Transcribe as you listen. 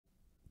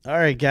All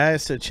right,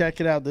 guys, so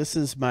check it out. This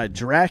is my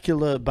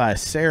Dracula by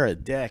Sara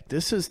Deck.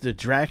 This is the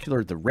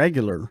Dracula, the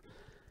regular.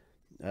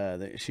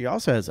 She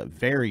also has a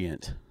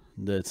variant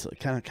that's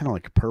kind of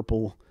like a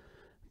purple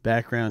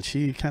background.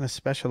 She kind of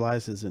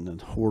specializes in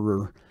the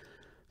horror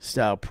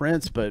style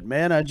prints, but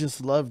man, I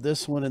just love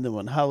this one. And then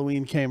when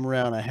Halloween came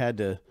around, I had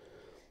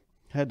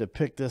to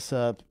pick this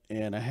up,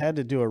 and I had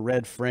to do a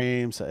red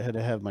frame, so I had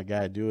to have my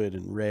guy do it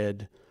in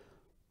red.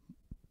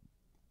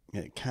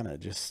 It kind of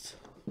just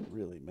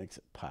really makes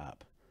it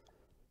pop.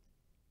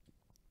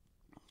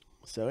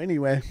 So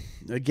anyway,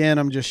 again,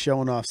 I'm just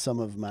showing off some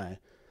of my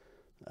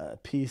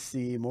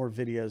PC. More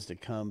videos to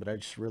come, but I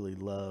just really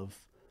love.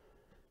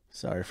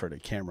 Sorry for the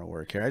camera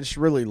work here. I just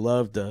really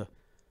love the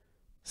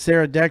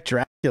Sara Deck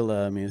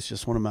Dracula. I mean, it's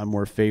just one of my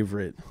more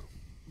favorite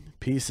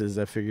pieces.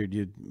 I figured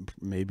you'd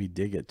maybe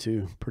dig it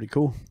too. Pretty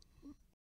cool.